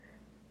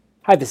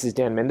Hi, this is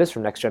Dan Mindus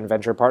from NextGen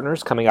Venture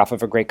Partners, coming off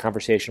of a great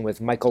conversation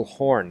with Michael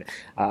Horn.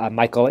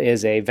 Michael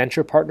is a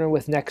venture partner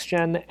with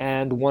NextGen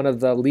and one of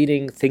the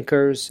leading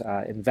thinkers,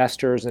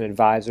 investors, and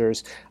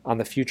advisors on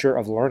the future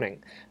of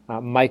learning.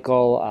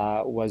 Michael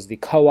was the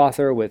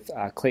co-author with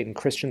Clayton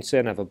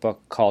Christensen of a book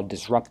called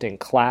Disrupting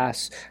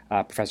Class.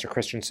 Professor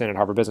Christensen at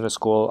Harvard Business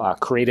School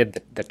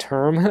created the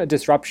term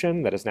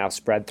disruption that is now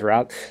spread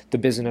throughout the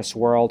business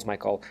world.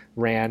 Michael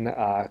ran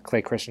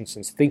Clay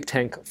Christensen's think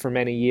tank for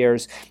many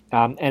years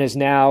and is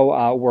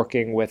now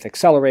working with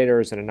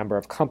accelerators in a number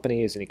of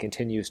companies, and he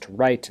continues to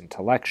write and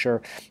to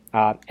lecture.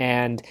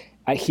 And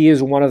he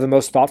is one of the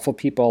most thoughtful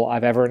people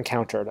I've ever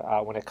encountered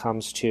when it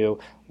comes to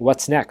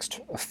what's next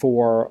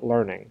for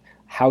learning.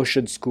 How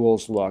should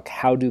schools look?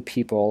 How do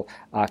people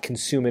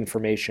consume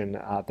information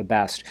the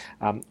best?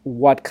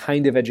 What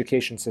kind of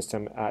education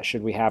system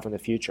should we have in the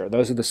future?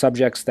 Those are the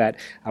subjects that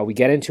we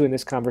get into in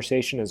this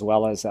conversation, as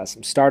well as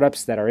some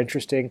startups that are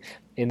interesting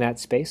in that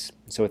space.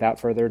 So without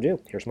further ado,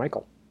 here's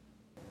Michael.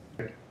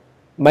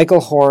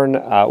 Michael Horn,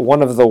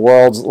 one of the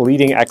world's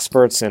leading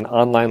experts in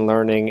online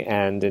learning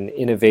and in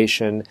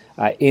innovation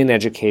in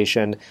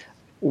education.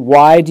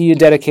 Why do you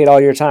dedicate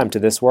all your time to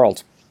this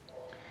world?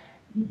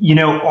 You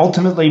know,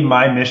 ultimately,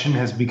 my mission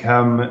has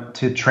become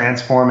to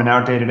transform an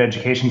outdated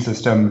education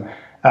system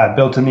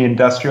built in the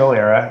industrial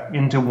era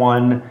into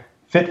one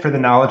fit for the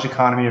knowledge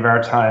economy of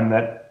our time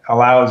that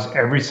allows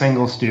every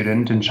single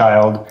student and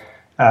child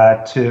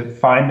to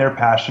find their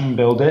passion,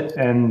 build it,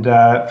 and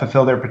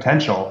fulfill their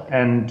potential.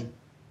 And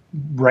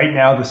right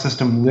now, the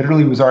system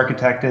literally was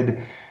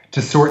architected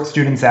to sort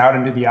students out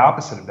and do the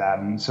opposite of that.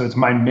 And so it's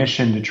my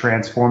mission to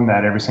transform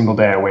that every single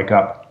day I wake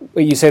up.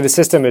 You say the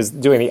system is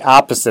doing the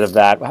opposite of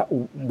that.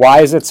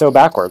 Why is it so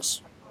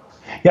backwards?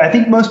 Yeah, I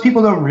think most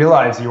people don't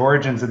realize the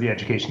origins of the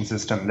education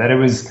system, that it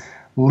was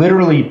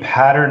literally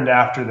patterned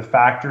after the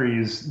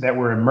factories that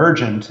were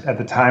emergent at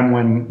the time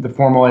when the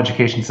formal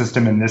education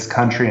system in this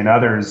country and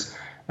others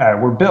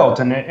were built.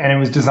 And it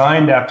was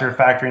designed after a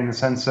factory in the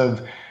sense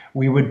of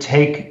we would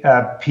take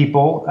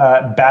people,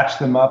 batch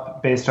them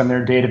up based on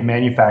their date of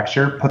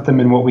manufacture, put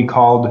them in what we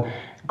called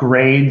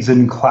grades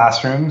and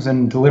classrooms,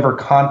 and deliver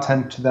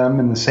content to them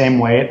in the same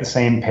way at the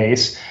same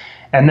pace.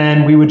 And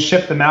then we would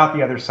ship them out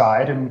the other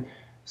side, and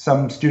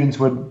some students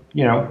would,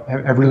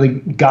 have really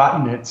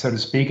gotten it, so to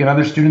speak, and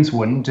other students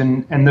wouldn't.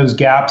 And those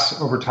gaps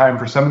over time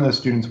for some of those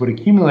students would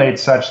accumulate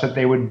such that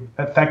they would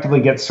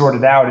effectively get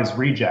sorted out as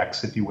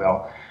rejects, if you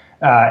will.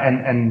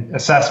 And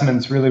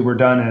assessments really were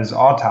done as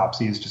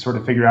autopsies to sort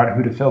of figure out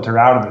who to filter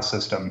out of the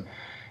system.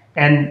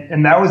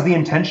 And that was the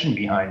intention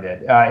behind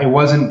it.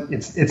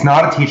 It's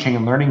not a teaching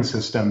and learning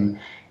system.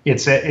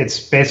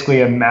 It's basically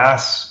a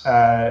mass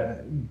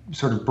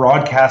sort of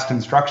broadcast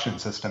instruction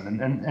system.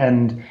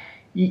 And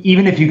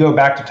even if you go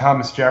back to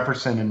Thomas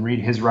Jefferson and read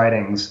his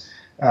writings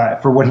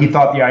for what he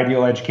thought the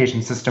ideal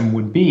education system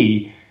would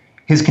be,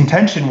 his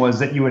contention was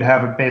that you would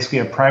have basically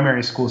a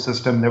primary school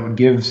system that would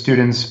give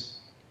students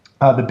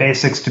the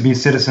basics to be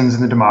citizens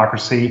in the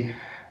democracy.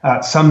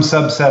 Some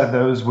subset of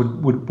those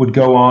would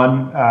go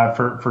on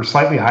for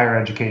slightly higher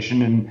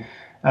education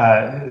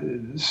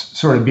and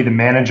sort of be the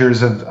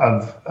managers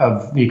of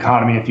the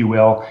economy, if you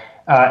will.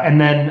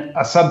 And then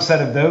a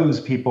subset of those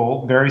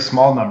people, very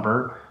small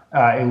number,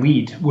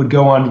 elite, would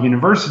go on to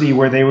university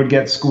where they would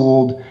get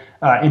schooled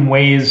in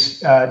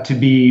ways to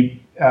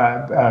be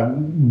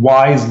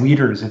wise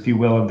leaders, if you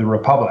will, of the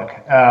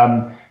republic.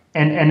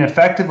 And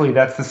effectively,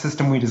 that's the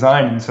system we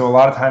designed. And so a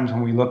lot of times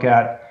when we look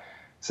at,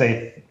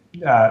 say,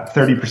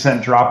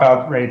 30%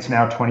 dropout rates,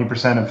 now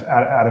 20%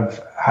 out of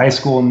high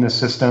school in this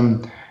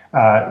system,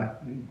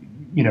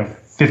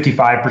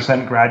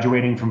 55%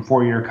 graduating from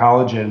four-year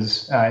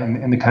colleges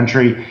in the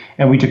country,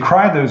 and we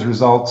decry those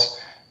results,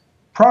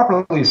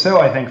 properly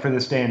so, I think, for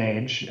this day and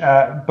age.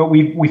 But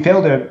we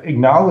fail to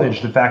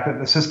acknowledge the fact that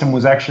the system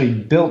was actually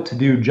built to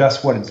do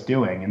just what it's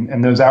doing,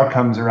 and those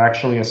outcomes are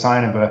actually a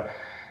sign of a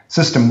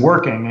system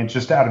working. It's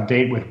just out of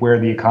date with where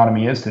the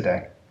economy is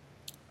today.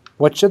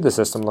 What should the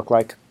system look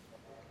like?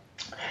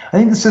 I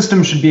think the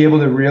system should be able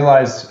to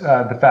realize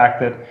the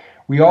fact that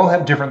we all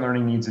have different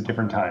learning needs at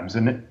different times.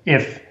 And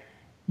if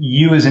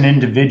you as an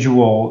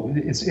individual,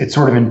 it's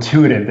sort of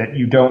intuitive that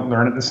you don't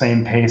learn at the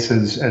same pace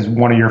as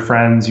one of your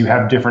friends, you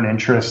have different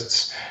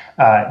interests,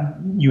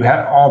 you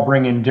all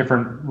bring in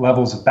different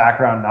levels of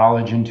background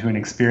knowledge into an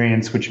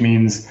experience, which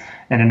means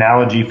an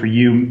analogy for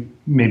you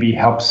maybe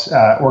helps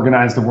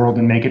organize the world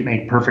and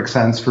make perfect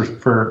sense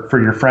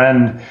for your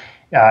friend.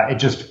 It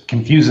just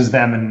confuses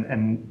them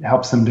and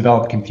helps them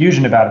develop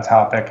confusion about a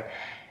topic.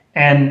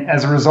 And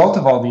as a result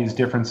of all these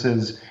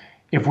differences,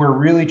 if we're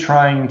really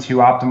trying to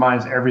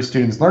optimize every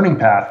student's learning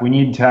path, we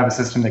need to have a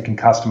system that can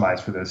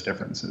customize for those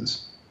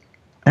differences.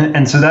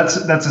 And so that's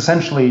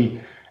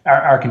essentially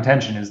our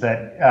contention, is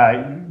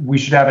that we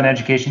should have an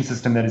education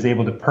system that is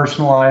able to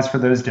personalize for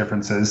those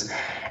differences,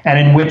 and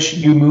in which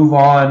you move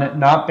on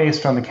not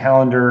based on the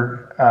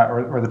calendar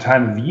or the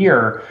time of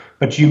year,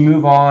 but you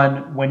move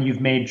on when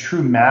you've made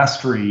true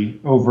mastery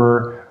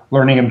over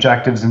learning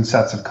objectives and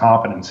sets of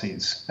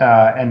competencies.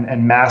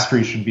 And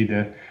mastery should be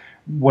the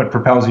what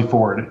propels you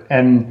forward.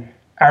 And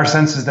our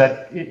sense is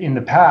that in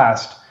the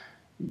past,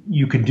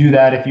 you could do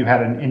that if you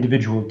had an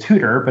individual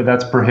tutor, but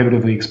that's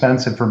prohibitively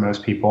expensive for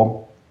most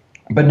people.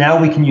 But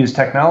now we can use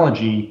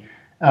technology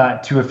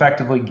to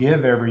effectively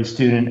give every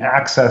student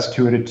access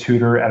to a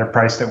tutor at a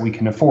price that we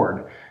can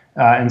afford.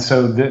 And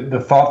so the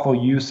thoughtful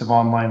use of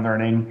online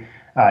learning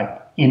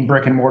in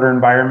brick and mortar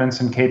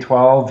environments in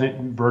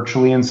K-12,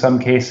 virtually in some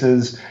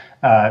cases,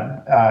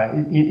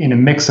 in a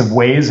mix of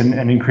ways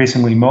and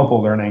increasingly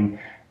mobile learning,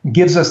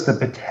 gives us the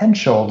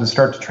potential to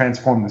start to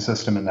transform the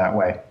system in that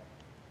way.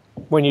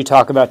 When you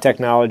talk about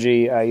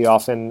technology, you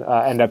often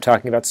end up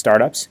talking about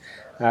startups,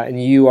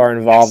 and you are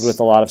involved with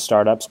a lot of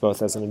startups,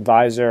 both as an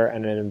advisor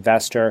and an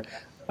investor.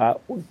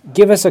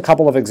 Give us a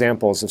couple of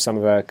examples of some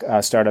of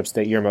the startups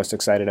that you're most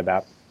excited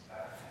about.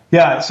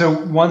 Yeah, so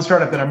one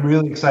startup that I'm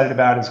really excited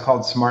about is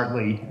called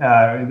Smartly,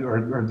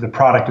 or the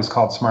product is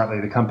called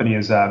Smartly. The company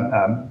is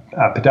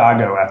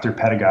Pedago, after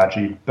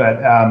pedagogy.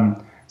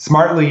 But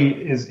Smartly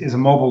is a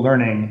mobile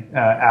learning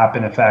app,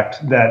 in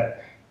effect, that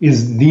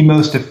is the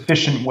most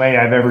efficient way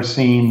I've ever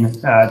seen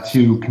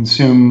to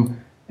consume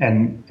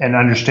and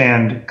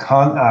understand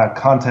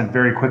content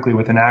very quickly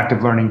with an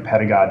active learning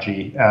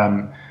pedagogy,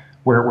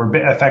 where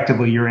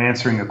effectively you're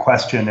answering a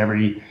question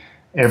every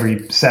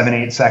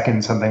 7-8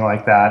 seconds, something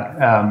like that,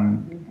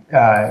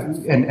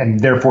 and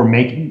therefore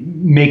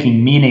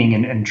making meaning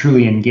and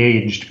truly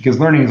engaged, because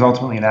learning is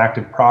ultimately an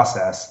active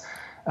process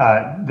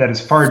that is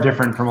far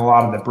different from a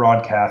lot of the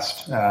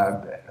broadcast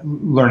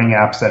learning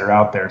apps that are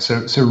out there.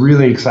 So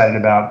really excited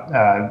about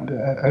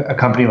a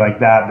company like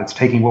that that's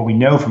taking what we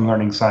know from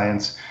learning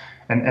science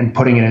and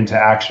putting it into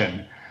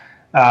action.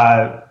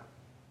 So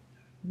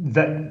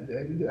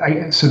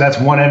that's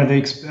one end of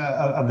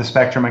the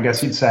spectrum, I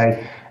guess you'd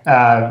say.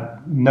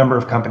 Number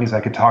of companies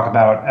I could talk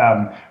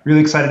about.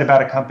 Really excited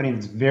about a company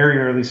that's very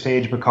early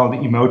stage, but called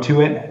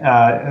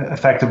Emotuit.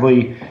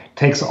 Effectively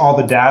takes all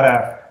the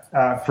data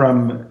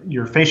from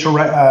your facial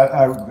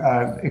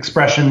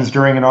expressions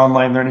during an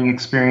online learning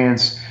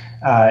experience,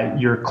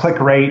 your click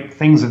rate,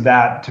 things of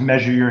that, to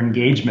measure your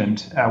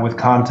engagement with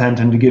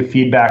content and to give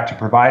feedback to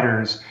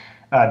providers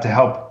to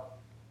help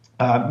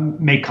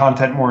make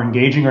content more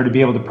engaging, or to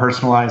be able to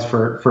personalize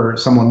for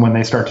someone when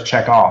they start to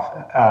check off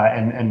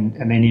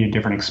and they need a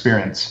different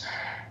experience.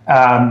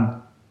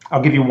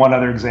 I'll give you one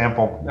other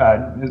example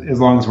as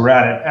long as we're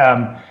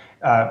at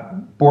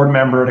it. Board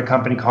member at a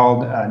company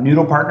called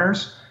Noodle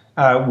Partners,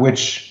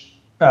 which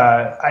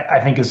I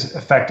think is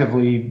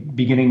effectively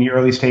beginning the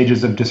early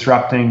stages of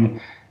disrupting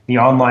the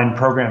online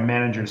program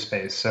manager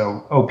space.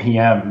 So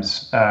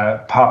OPMs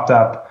popped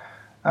up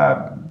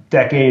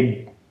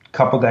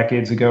couple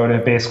decades ago to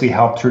basically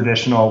help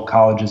traditional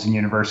colleges and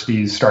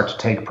universities start to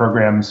take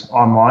programs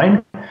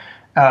online.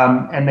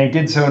 And they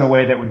did so in a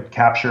way that would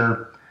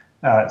capture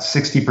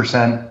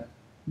 60%,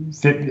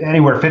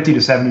 anywhere 50 to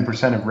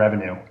 70% of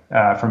revenue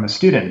from a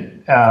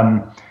student.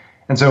 And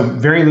so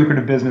very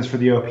lucrative business for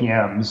the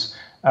OPMs.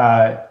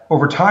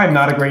 Over time,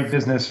 not a great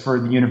business for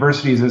the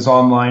universities, as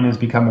online has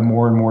become a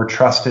more and more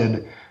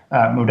trusted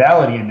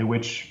modality into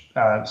which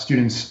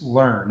students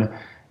learn.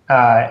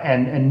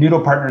 And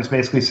Noodle Partners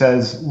basically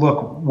says,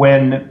 look,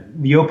 when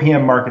the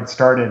OPM market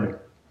started,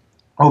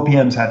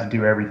 OPMs had to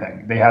do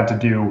everything. They had to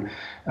do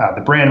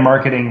the brand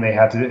marketing. They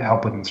had to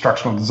help with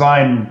instructional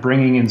design,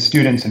 bringing in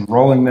students,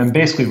 enrolling them,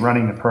 basically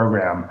running the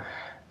program.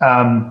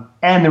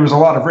 And there was a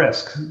lot of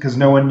risk because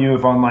no one knew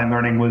if online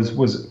learning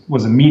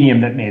was a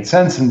medium that made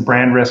sense, and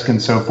brand risk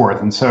and so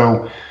forth. And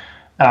so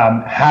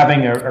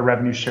having a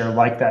revenue share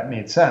like that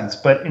made sense.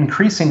 But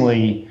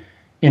increasingly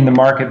in the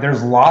market,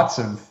 there's lots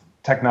of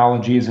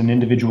technologies and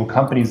individual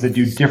companies that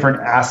do different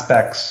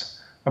aspects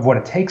of what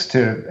it takes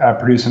to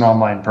produce an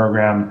online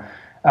program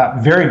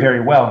very,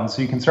 very well. And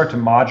so you can start to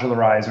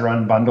modularize or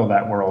unbundle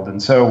that world.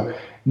 And so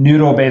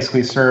Noodle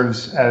basically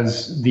serves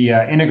as the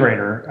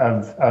integrator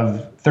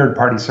of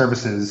third-party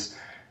services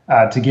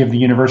to give the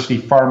university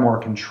far more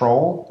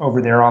control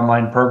over their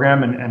online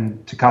program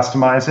and to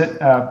customize it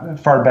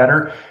far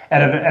better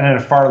and at a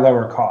far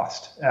lower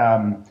cost.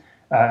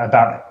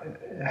 About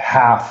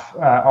half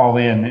all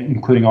in,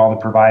 including all the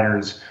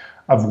providers,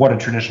 of what a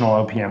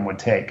traditional OPM would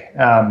take.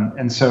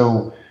 And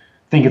so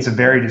I think it's a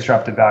very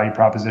disruptive value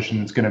proposition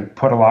that's going to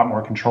put a lot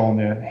more control in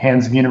the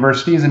hands of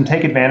universities and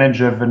take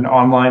advantage of an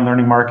online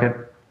learning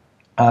market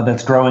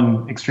that's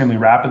growing extremely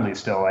rapidly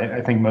still.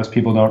 I think most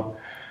people don't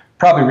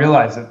probably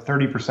realize that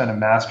 30% of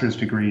master's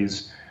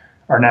degrees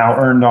are now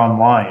earned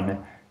online,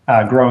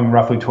 growing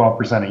roughly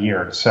 12% a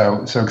year.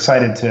 So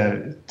excited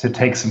to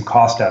take some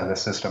cost out of the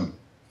system.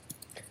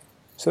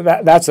 So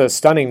that's a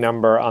stunning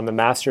number on the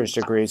master's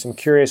degrees. I'm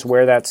curious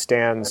where that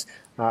stands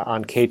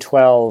on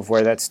K-12,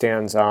 where that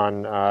stands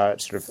on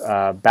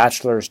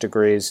bachelor's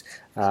degrees,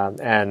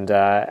 and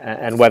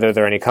whether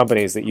there are any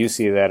companies that you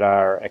see that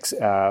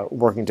are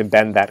working to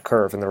bend that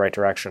curve in the right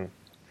direction.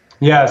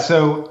 Yeah,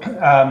 so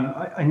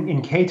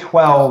in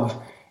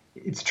K-12,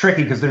 it's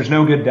tricky because there's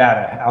no good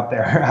data out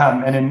there.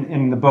 And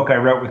in the book I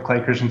wrote with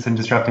Clay Christensen,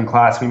 Disrupting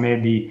Class, we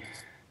made the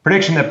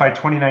prediction that by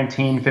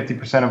 2019,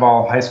 50% of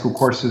all high school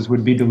courses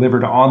would be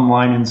delivered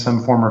online in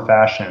some form or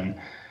fashion.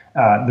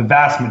 The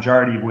vast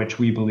majority of which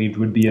we believed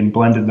would be in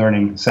blended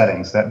learning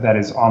settings, that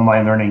is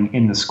online learning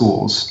in the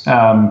schools,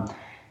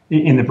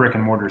 in the brick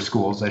and mortar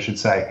schools, I should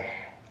say.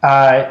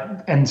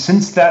 And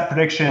since that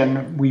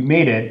prediction, we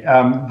made it.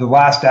 The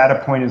last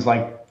data point is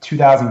like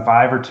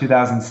 2005 or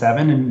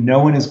 2007, and no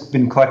one has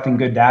been collecting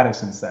good data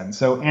since then.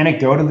 So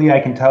anecdotally, I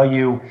can tell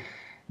you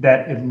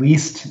that at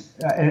least,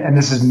 and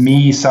this is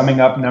me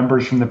summing up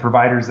numbers from the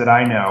providers that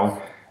I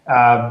know,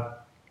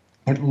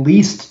 at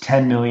least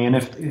 10 million,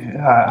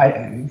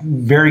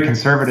 very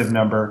conservative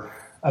number,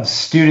 of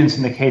students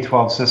in the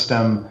K-12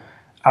 system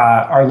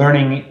are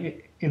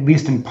learning, at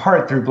least in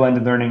part, through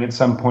blended learning at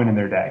some point in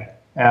their day.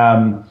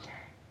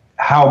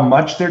 How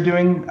much they're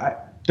doing, I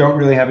don't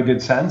really have a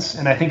good sense.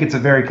 And I think it's a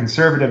very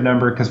conservative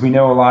number because we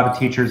know a lot of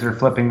teachers are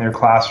flipping their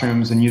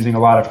classrooms and using a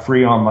lot of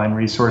free online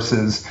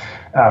resources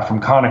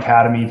from Khan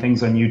Academy,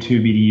 things on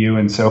YouTube, EDU,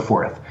 and so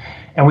forth.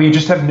 And we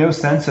just have no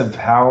sense of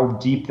how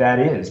deep that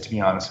is, to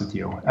be honest with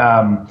you.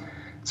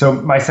 So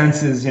my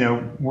sense is,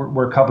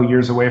 we're a couple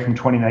years away from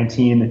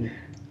 2019.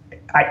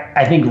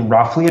 I think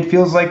roughly it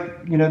feels like,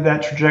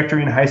 that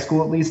trajectory in high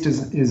school at least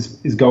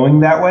is going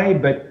that way,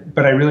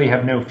 but I really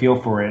have no feel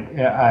for it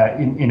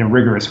in a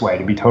rigorous way,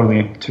 to be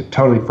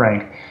totally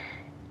frank.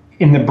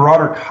 In the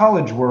broader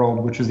college world,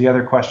 which was the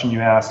other question you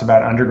asked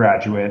about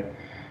undergraduate,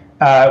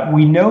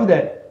 we know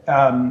that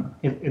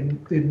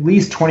at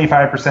least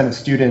 25% of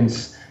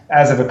students,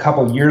 as of a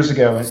couple years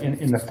ago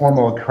in the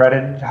formal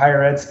accredited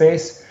higher ed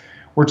space,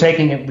 were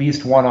taking at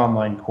least one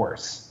online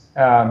course.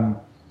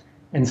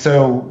 And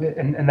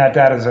that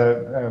data is,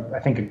 I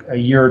think, a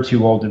year or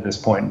two old at this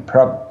point,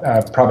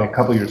 probably a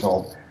couple years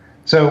old.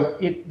 So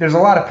there's a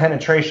lot of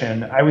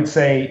penetration. I would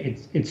say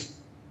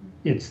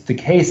it's the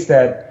case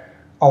that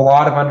a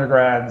lot of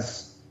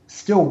undergrads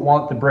still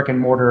want the brick and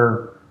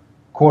mortar,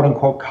 quote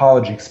unquote,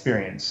 college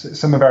experience.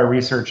 Some of our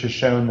research has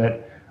shown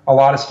that a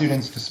lot of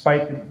students,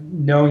 despite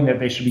knowing that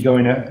they should be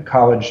going to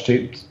college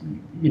to,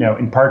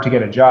 in part to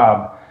get a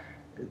job,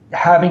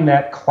 having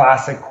that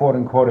classic, quote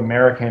unquote,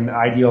 American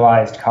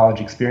idealized college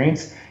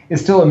experience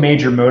is still a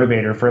major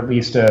motivator for at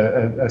least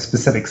a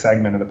specific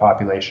segment of the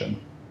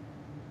population.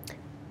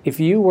 If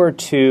you were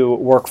to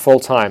work full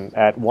time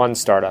at one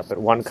startup, at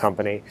one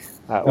company,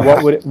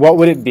 what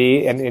would it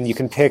be? And you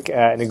can pick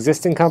an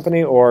existing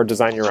company or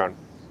design your own.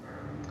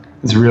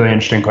 It's a really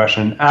interesting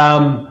question.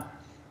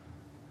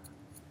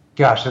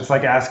 Gosh, that's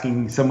like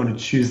asking someone to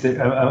choose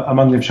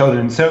among their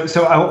children. So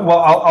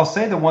I'll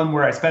say the one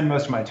where I spend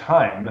most of my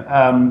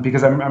time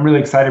because I'm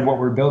really excited what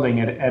we're building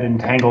at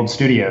Entangled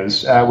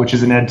Studios, which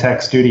is an ed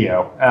tech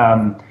studio.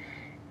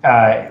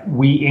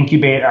 We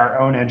incubate our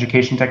own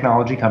education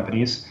technology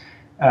companies,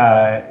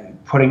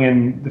 putting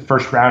in the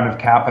first round of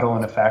capital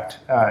in effect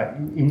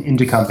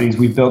into companies.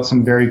 We've built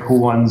some very cool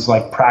ones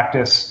like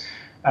Practice,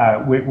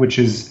 which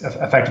is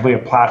effectively a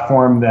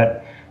platform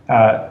that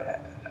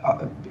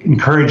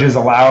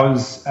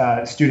allows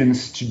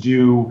students to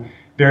do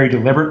very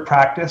deliberate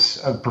practice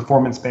of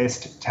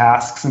performance-based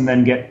tasks and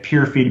then get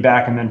peer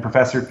feedback and then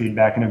professor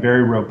feedback in a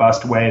very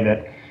robust way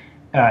that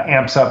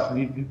amps up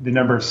the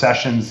number of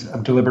sessions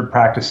of deliberate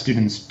practice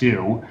students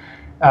do.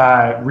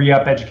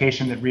 Re-up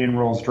education that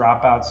re-enrolls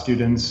dropout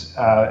students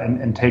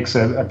and takes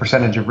a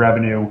percentage of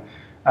revenue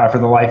for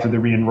the life of the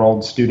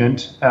re-enrolled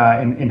student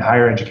in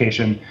higher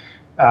education.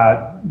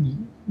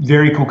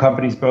 Very cool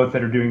companies, both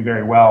that are doing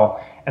very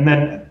well. And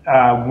then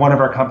one of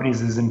our companies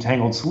is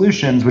Entangled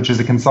Solutions, which is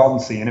a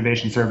consultancy,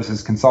 innovation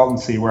services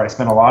consultancy, where I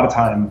spend a lot of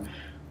time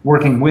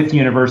working with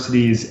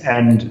universities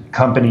and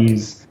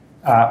companies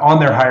on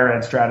their higher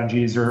ed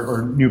strategies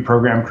or new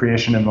program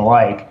creation and the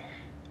like.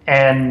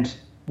 And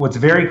what's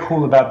very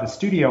cool about the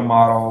studio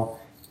model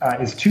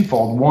is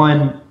twofold.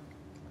 One,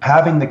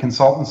 having the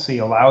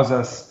consultancy allows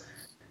us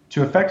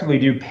to effectively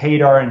do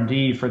paid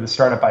R&D for the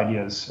startup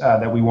ideas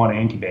that we want to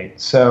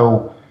incubate.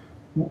 So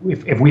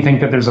if we think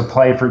that there's a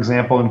play, for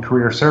example, in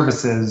career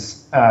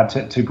services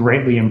to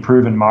greatly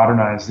improve and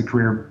modernize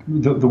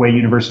the way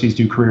universities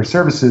do career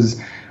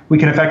services, we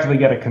can effectively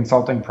get a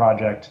consulting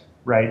project,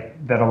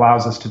 right, that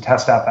allows us to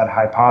test out that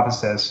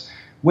hypothesis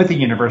with the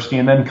university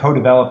and then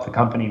co-develop the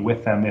company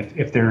with them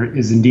if there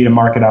is indeed a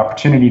market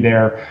opportunity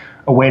there,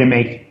 a way to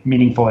make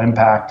meaningful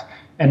impact,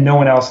 and no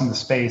one else in the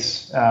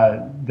space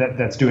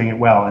that's doing it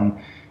well. And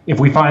if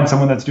we find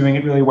someone that's doing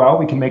it really well,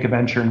 we can make a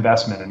venture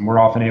investment, and we're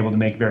often able to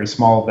make very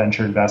small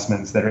venture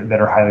investments that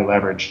are highly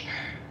leveraged.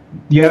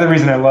 The other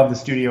reason I love the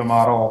studio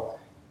model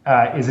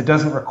is it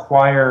doesn't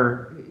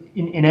require,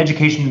 in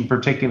education in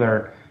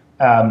particular,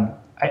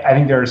 I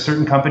think there are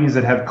certain companies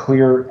that have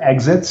clear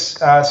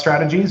exits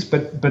strategies,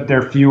 but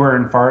they're fewer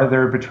and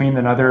farther between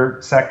than other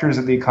sectors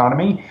of the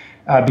economy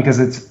because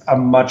it's a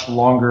much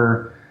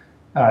longer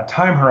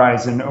time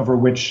horizon over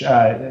which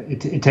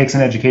it takes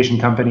an education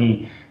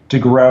company to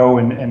grow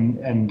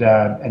and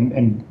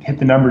hit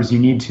the numbers you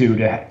need to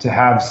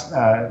have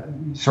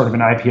sort of an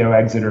IPO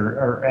exit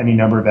or any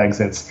number of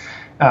exits.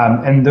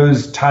 And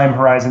those time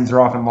horizons are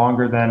often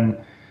longer than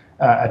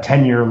a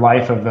 10-year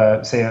life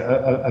of, say,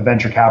 a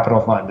venture capital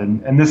fund.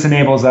 And this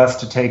enables us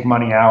to take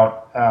money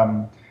out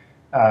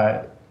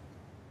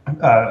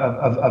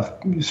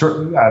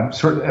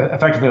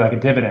effectively like a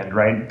dividend,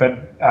 right?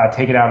 But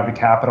take it out of the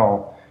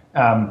capital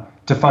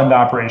to fund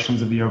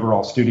operations of the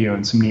overall studio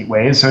in some neat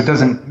ways. So it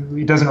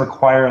doesn't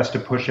require us to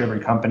push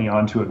every company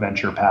onto a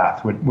venture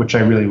path, which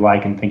I really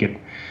like and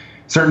think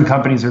certain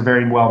companies are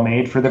very well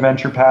made for the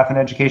venture path in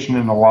education,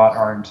 and a lot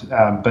aren't,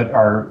 but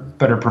are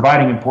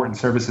providing important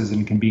services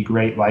and can be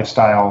great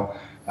lifestyle,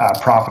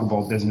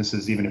 profitable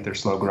businesses, even if they're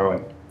slow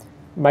growing.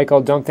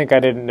 Michael, don't think I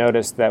didn't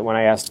notice that when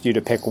I asked you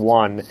to pick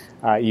one,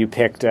 you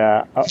picked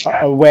a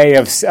way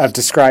of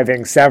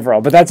describing several,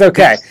 but that's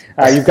okay.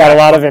 You've got a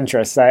lot of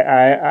interests.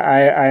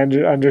 I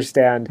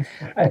understand.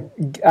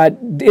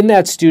 In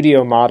that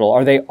studio model,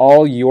 are they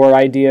all your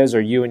ideas,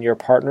 or you and your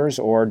partners,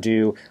 or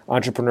do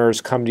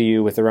entrepreneurs come to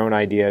you with their own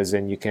ideas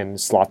and you can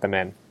slot them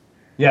in?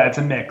 Yeah, it's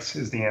a mix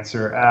is the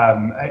answer.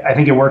 I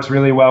think it works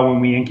really well when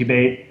we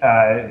incubate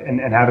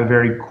and have a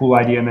very cool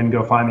idea and then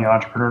go find the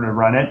entrepreneur to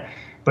run it.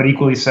 But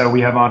equally so,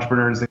 we have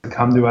entrepreneurs that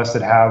come to us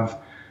that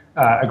have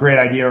a great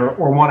idea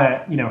or want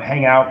to,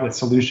 hang out with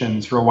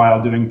solutions for a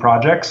while doing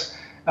projects,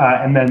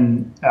 and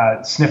then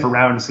sniff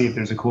around to see if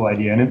there's a cool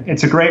idea. And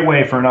it's a great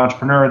way for an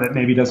entrepreneur that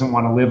maybe doesn't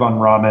want to live on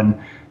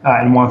ramen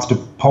and wants to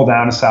pull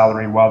down a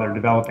salary while they're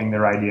developing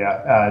their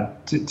idea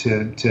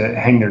to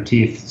hang their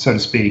teeth, so to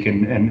speak,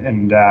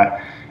 and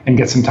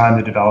get some time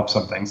to develop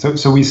something.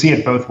 So we see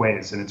it both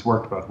ways, and it's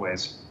worked both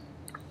ways.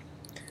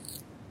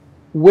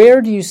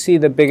 Where do you see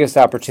the biggest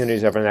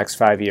opportunities over the next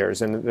 5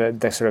 years? And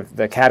the sort of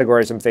the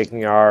categories I'm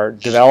thinking are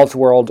developed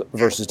world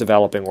versus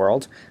developing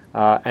world,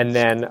 and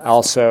then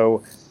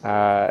also,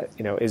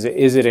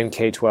 is it in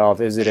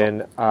K-12? Is it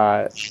in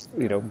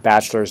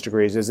bachelor's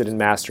degrees? Is it in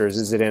masters?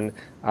 Is it in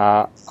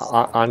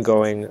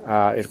ongoing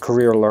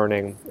career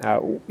learning?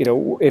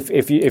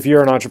 If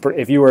you're an entrepreneur,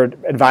 if you were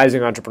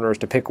advising entrepreneurs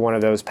to pick one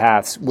of those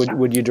paths,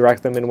 would you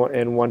direct them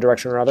in one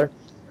direction or another?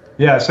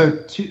 Yeah, so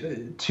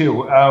two.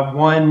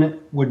 One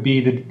would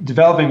be the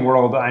developing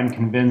world. I'm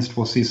convinced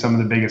we'll see some of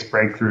the biggest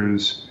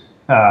breakthroughs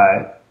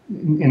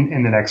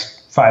in the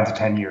next 5 to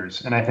 10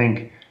 years. And I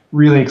think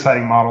really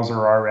exciting models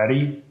are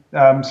already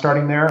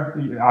starting there.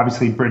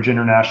 Obviously, Bridge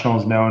International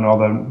is known,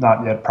 although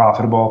not yet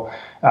profitable.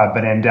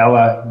 But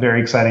Andela,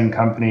 very exciting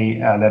company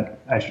that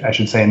I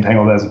should say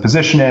Entangled has a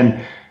position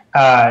in.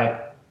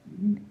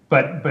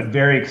 But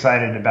very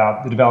excited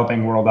about the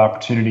developing world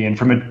opportunity. And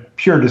from a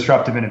pure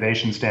disruptive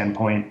innovation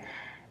standpoint,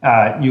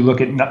 you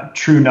look at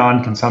true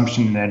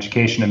non-consumption in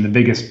education, and the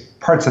biggest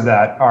parts of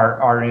that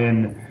are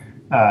in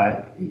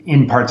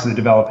parts of the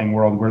developing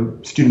world where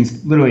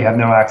students literally have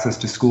no access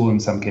to school in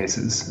some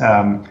cases.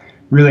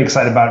 Really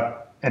excited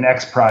about an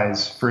X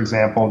Prize, for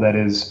example, that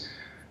is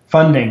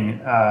funding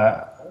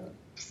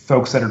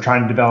folks that are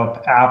trying to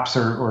develop apps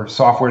or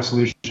software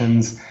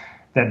solutions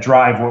that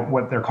drive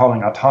what they're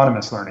calling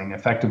autonomous learning,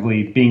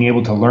 effectively being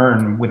able to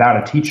learn without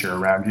a teacher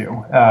around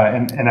you.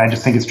 And I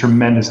just think it's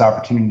tremendous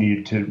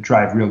opportunity to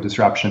drive real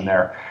disruption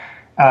there.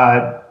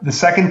 The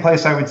second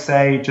place I would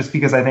say, just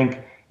because I think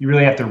you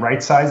really have to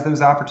right size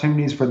those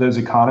opportunities for those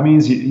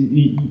economies,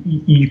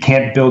 you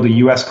can't build a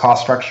U.S.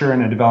 cost structure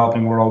in a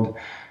developing world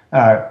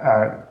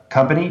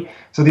company.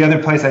 So the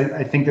other place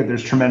I think that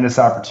there's tremendous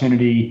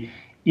opportunity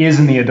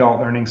is in the adult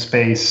learning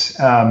space,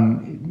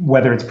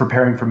 whether it's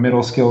preparing for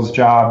middle skills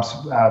jobs,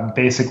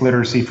 basic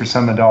literacy for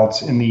some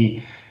adults,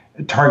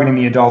 targeting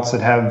the adults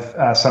that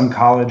have some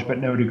college but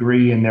no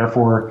degree and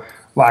therefore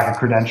lack a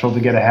credential to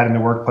get ahead in the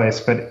workplace.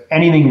 But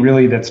anything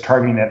really that's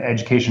targeting that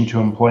education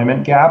to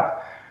employment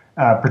gap,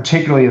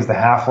 particularly as the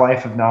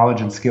half-life of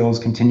knowledge and skills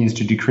continues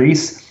to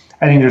decrease,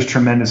 I think there's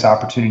tremendous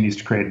opportunities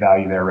to create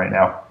value there right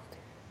now.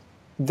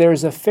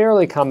 There's a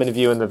fairly common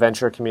view in the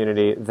venture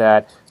community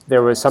that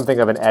there was something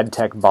of an ed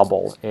tech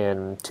bubble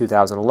in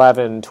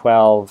 2011,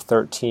 12,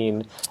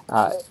 13.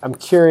 I'm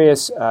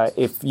curious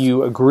if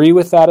you agree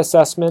with that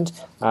assessment,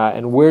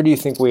 and where do you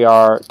think we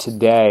are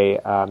today?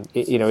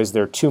 Is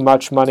there too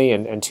much money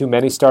and too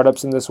many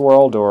startups in this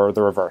world, or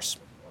the reverse?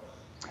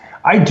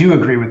 I do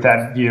agree with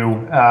that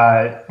view.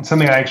 It's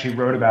something I actually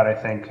wrote about, I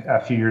think,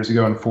 a few years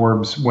ago in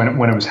Forbes when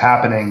it was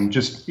happening,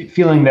 just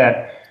feeling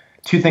that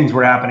two things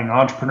were happening.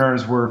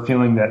 Entrepreneurs were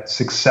feeling that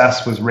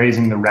success was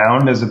raising the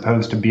round as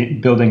opposed to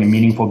building a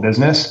meaningful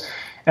business.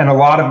 And a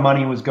lot of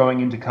money was going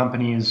into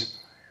companies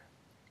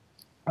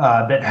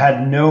that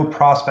had no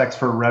prospects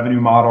for a revenue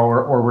model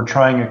or were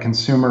trying a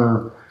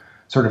consumer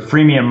sort of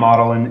freemium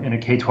model in a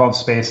K-12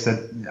 space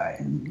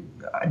that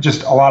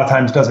just a lot of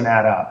times doesn't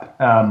add up.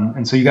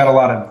 And so you got a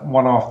lot of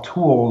one-off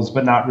tools,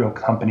 but not real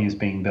companies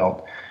being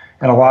built,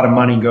 and a lot of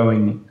money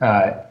going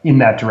in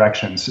that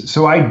direction.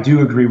 So I do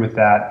agree with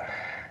that.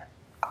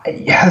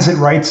 Has it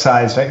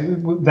right-sized?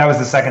 That was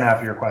the second half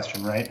of your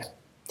question, right?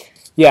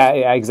 Yeah,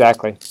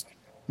 exactly.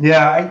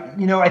 Yeah,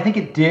 I think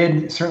it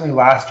did certainly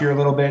last year a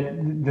little bit.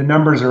 The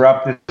numbers are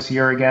up this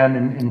year again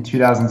in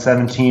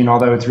 2017,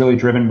 although it's really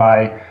driven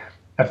by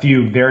a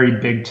few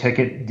very big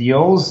ticket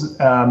deals.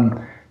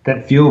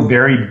 that feel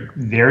very,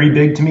 very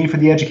big to me for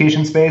the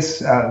education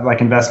space,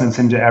 like investments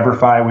into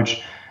EverFi,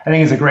 which I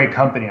think is a great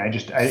company. I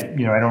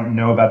don't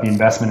know about the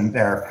investment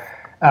there.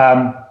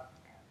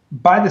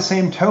 By the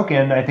same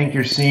token, I think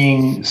you're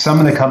seeing some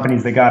of the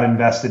companies that got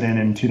invested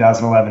in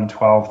 2011,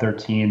 12,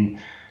 13,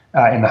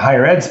 in the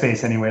higher ed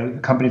space anyway,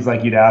 companies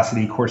like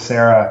Udacity,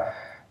 Coursera,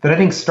 that I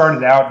think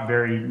started out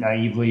very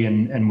naively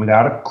and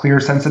without a clear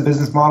sense of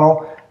business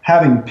model,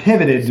 having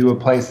pivoted to a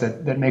place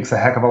that makes a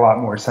heck of a lot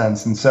more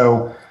sense. And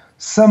so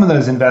some of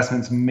those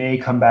investments may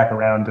come back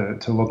around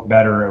to look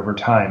better over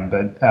time.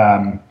 But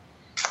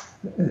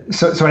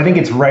so I think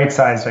it's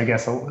right-sized, I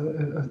guess,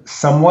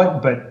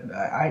 somewhat, but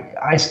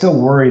I still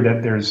worry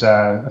that there's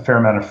a fair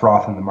amount of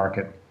froth in the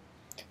market.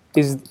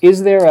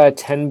 Is there a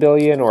 $10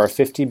 billion or a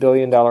 $50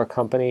 billion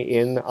company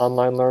in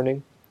online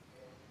learning?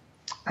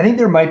 I think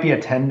there might be a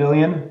 10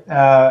 billion,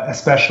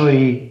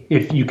 especially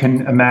if you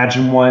can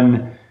imagine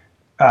one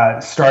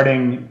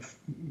starting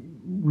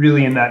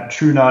really in that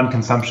true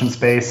non-consumption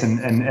space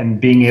and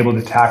being able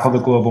to tackle the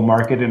global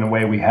market in a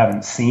way we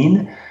haven't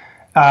seen.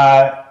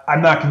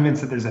 I'm not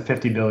convinced that there's a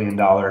 $50 billion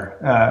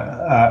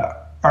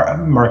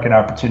market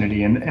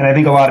opportunity. And I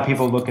think a lot of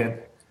people look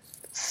at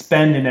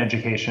spend in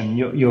education.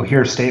 You'll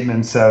hear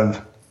statements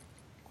of,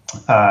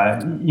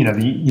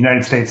 the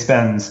United States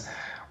spends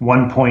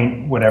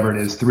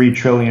 3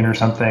 trillion or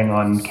something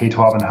on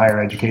K-12 and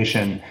higher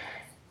education.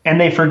 And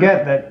they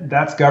forget that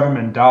that's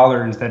government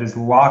dollars that is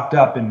locked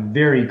up in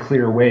very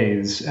clear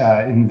ways,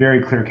 in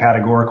very clear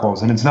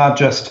categoricals. And it's not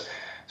just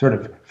sort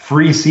of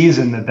free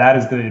season that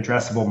is the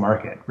addressable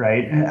market,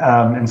 right?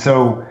 And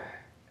so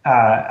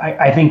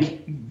I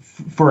think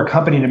for a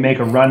company to make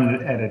a run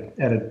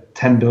at a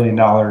 $10 billion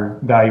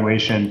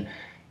valuation,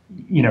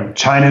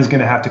 China is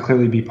going to have to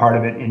clearly be part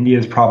of it. India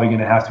is probably going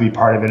to have to be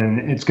part of it.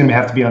 And it's going to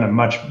have to be on a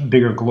much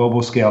bigger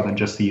global scale than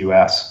just the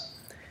US.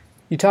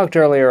 You talked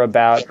earlier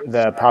about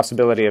the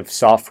possibility of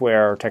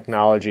software or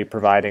technology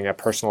providing a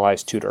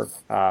personalized tutor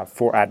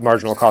at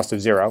marginal cost of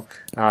zero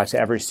to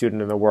every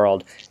student in the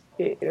world.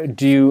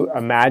 Do you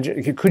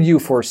imagine, could you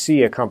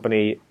foresee a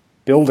company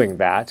building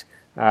that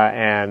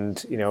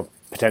and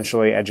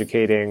potentially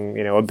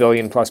educating 1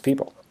 billion plus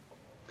people?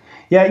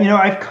 Yeah,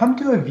 I've come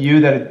to a view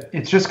that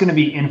it's just going to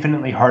be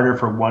infinitely harder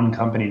for one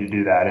company to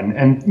do that.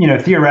 And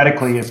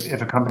theoretically,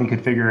 if a company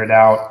could figure it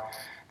out,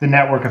 the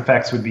network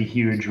effects would be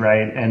huge,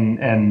 right?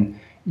 And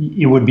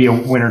it would be a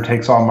winner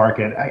takes all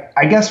market.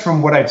 I guess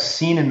from what I've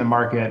seen in the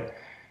market,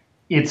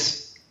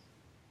 it's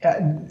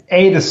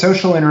the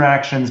social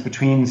interactions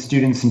between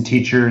students and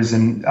teachers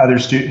and other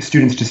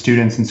students to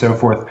students and so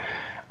forth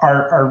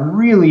are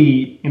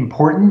really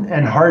important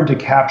and hard to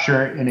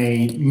capture in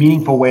a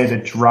meaningful way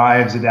that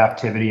drives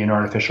adaptivity and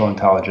artificial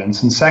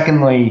intelligence. And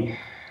secondly,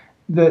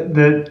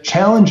 the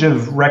challenge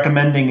of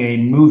recommending a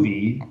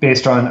movie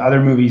based on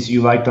other movies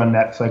you liked on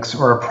Netflix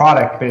or a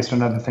product based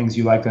on other things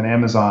you liked on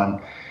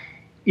Amazon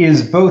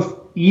is both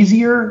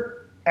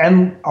easier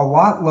and a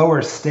lot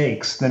lower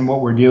stakes than what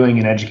we're doing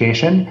in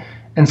education.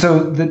 And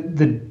so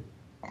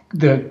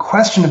the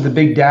question of the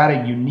big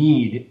data you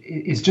need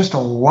is just a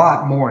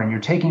lot more, and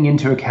you're taking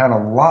into account a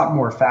lot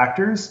more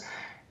factors.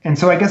 And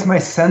so I guess my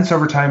sense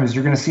over time is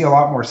you're going to see a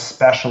lot more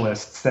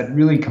specialists that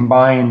really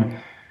combine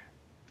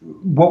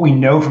what we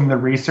know from the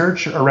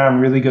research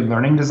around really good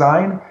learning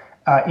design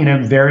in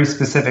a very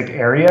specific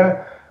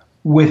area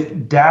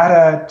with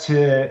data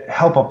to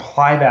help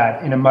apply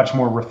that in a much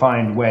more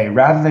refined way,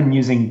 rather than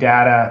using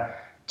data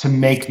to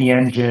make the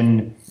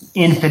engine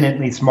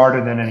infinitely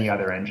smarter than any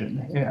other engine.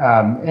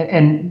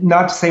 And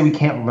not to say we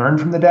can't learn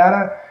from the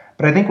data,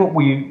 but I think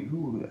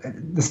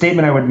the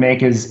statement I would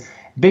make is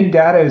big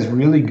data is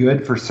really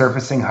good for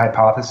surfacing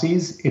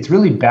hypotheses. It's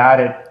really bad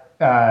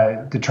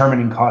at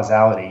determining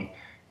causality.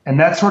 And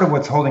that's sort of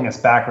what's holding us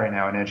back right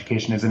now in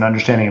education, is an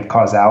understanding of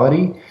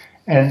causality.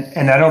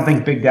 And I don't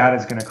think big data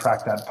is going to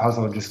crack that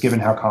puzzle, just given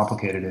how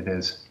complicated it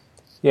is.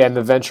 Yeah, in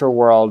the venture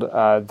world,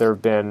 there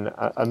have been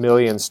a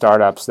million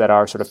startups that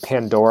are sort of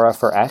Pandora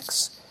for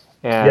X.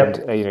 And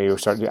yep.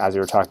 As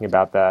you were talking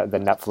about the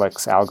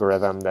Netflix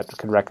algorithm that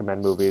can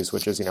recommend movies,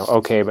 which is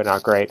okay but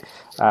not great,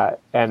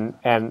 and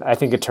I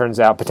think it turns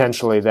out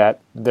potentially that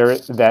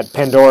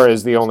Pandora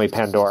is the only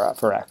Pandora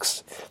for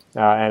X,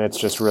 and it's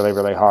just really,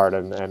 really hard.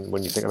 And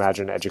when you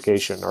imagine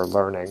education or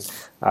learning,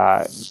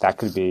 that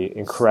could be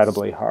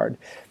incredibly hard.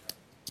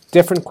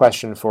 Different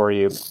question for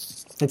you.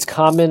 It's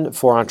common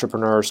for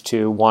entrepreneurs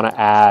to want to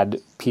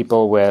add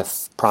people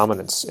with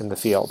prominence in the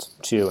field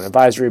to an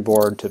advisory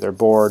board, to their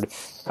board,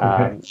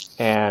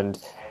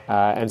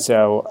 and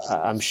so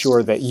I'm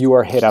sure that you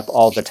are hit up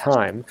all the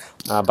time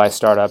by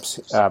startups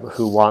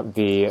who want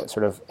the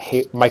sort of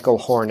Michael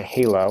Horn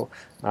halo,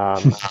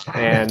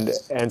 and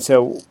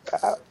so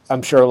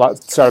I'm sure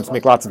startups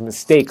make lots of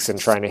mistakes in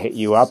trying to hit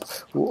you up.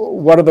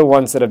 What are the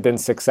ones that have been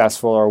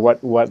successful, or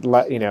what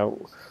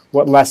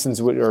lessons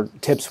or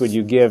tips would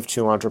you give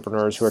to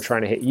entrepreneurs who are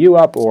trying to hit you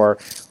up or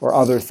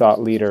other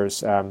thought leaders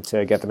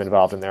to get them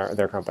involved in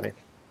their company?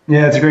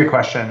 Yeah, it's a great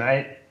question.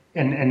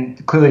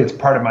 and clearly it's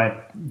part of my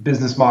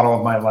business model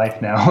of my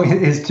life now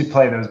is to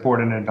play those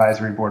board and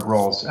advisory board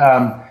roles.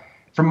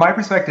 From my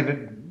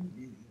perspective,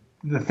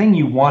 the thing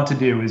you want to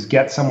do is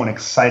get someone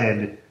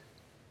excited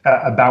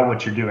about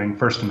what you're doing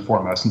first and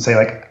foremost, and say,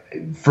 like,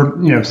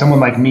 for someone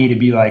like me to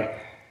be like,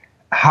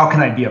 how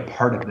can I be a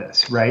part of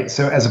this, right?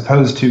 So as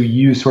opposed to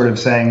you sort of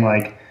saying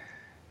like,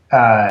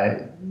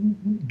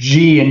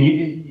 gee, and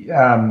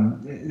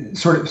you,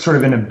 sort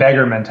of in a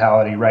beggar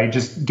mentality, right?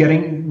 Just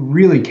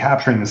really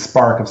capturing the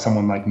spark of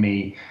someone like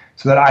me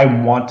so that I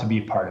want to be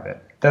a part of it.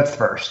 That's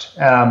first.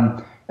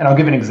 And I'll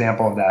give an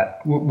example of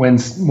that.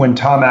 When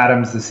Tom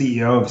Adams, the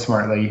CEO of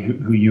Smartly,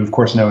 who you of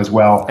course know as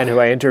well, and who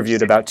I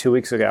interviewed about 2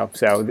 weeks ago,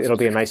 so it'll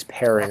be a nice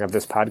pairing of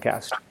this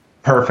podcast.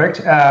 Perfect.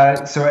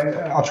 So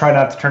I'll try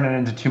not to turn it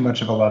into too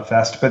much of a love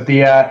fest, but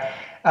at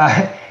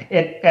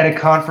a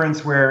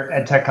conference where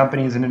ed tech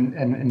companies and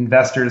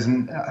investors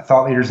and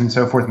thought leaders and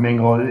so forth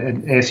mingle at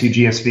ASU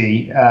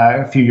GSV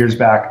a few years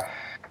back,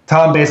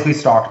 Tom basically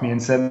stalked me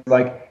and said,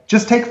 like,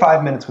 just take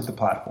 5 minutes with the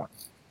platform.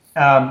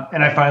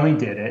 And I finally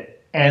did it.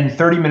 And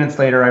 30 minutes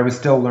later, I was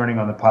still learning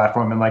on the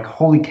platform and like,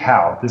 holy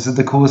cow, this is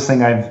the coolest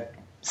thing I've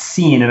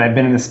seen. And I've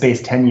been in the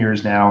space 10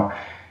 years now.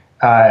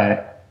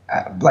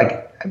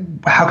 Like,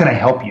 how can I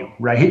help you,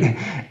 right?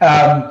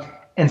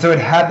 And so it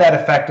had that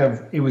effect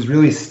of, it was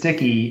really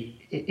sticky,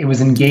 it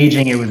was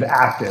engaging, it was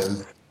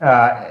active.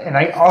 And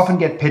I often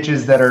get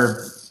pitches that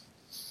are,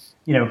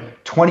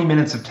 20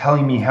 minutes of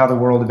telling me how the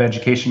world of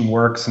education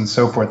works and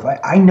so forth.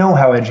 I know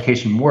how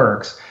education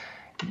works.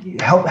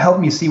 Help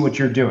me see what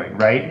you're doing,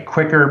 right?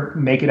 Quicker,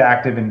 make it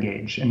active,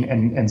 engage,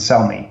 and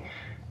sell me.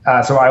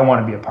 So I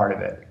want to be a part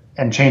of it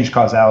and change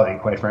causality,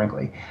 quite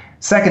frankly.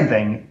 Second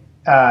thing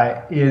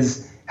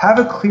is have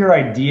a clear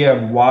idea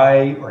of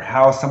why or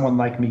how someone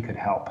like me could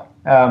help.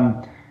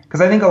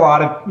 Because I think a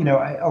lot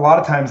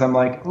of times I'm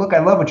like, look, I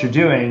love what you're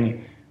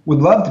doing, would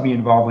love to be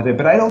involved with it,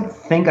 but I don't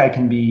think I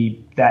can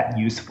be that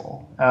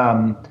useful.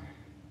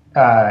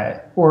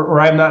 Or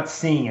I'm not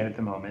seeing it at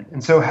the moment.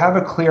 And so have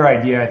a clear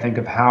idea, I think,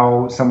 of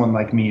how someone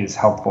like me is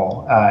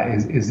helpful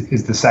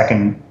is the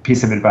second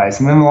piece of advice.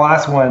 And then the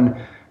last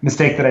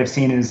mistake that I've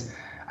seen is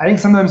I think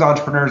sometimes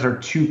entrepreneurs are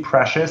too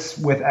precious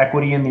with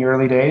equity in the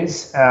early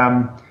days.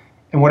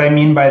 And what I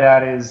mean by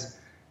that is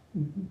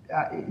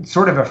it's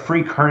sort of a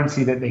free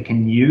currency that they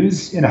can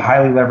use in a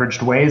highly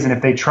leveraged ways. And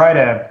if they try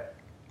to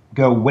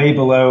go way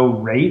below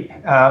rate,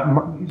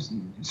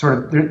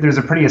 there's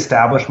a pretty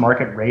established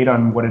market rate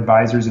on what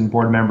advisors and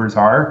board members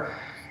are.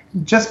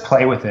 Just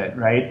play with it,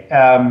 right?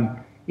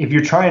 If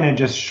you're trying to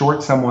just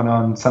short someone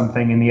on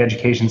something in the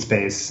education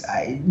space,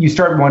 you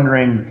start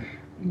wondering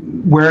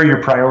where are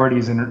your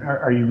priorities and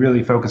are you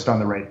really focused on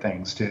the right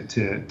things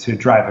to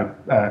drive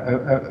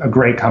a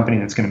great company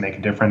that's going to make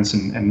a difference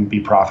and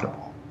be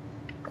profitable.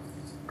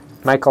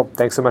 Michael,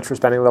 thanks so much for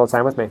spending a little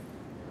time with me.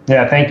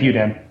 Yeah, thank you,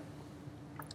 Dan.